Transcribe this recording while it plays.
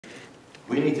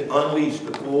We need to unleash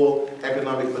the full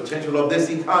economic potential of this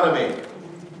economy.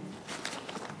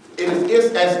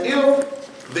 It's as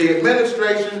if the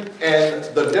administration and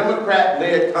the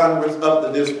Democrat-led Congress up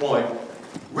to this point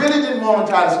really didn't want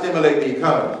to try to stimulate the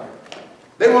economy.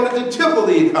 They wanted to tickle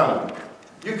the economy.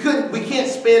 We can't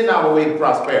spend our way to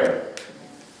prosperity.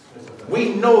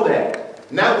 We know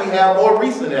that. Now we have more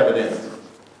recent evidence.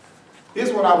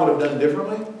 Here's what I would have done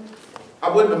differently. I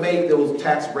wouldn't have made those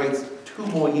tax rates 2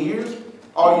 more years.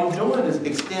 All you're doing is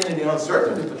extending the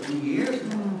uncertainty for 2 years.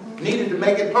 You needed to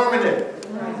make it permanent.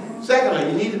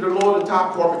 Secondly, you needed to lower the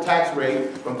top corporate tax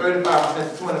rate from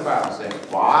 35% to 25%.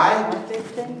 Why?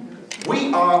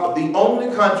 We are the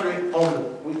only country,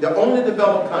 the only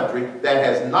developed country that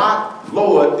has not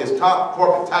lowered its top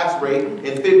corporate tax rate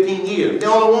in 15 years. The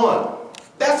only one.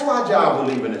 That's why jobs are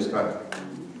leaving this country.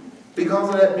 Because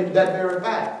of that very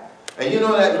fact. And you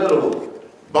know that little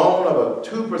bone of a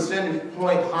 2 percentage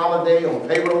point holiday on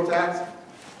payroll tax?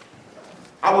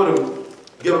 I would have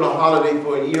given a holiday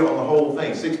for a year on the whole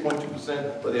thing,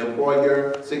 6.2% for the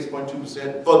employer,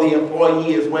 6.2% for the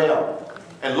employee as well,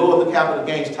 and lower the capital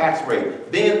gains tax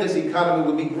rate. Then this economy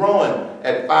would be growing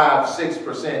at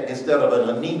 5–6% instead of an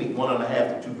anemic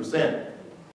 1.5% to 2%.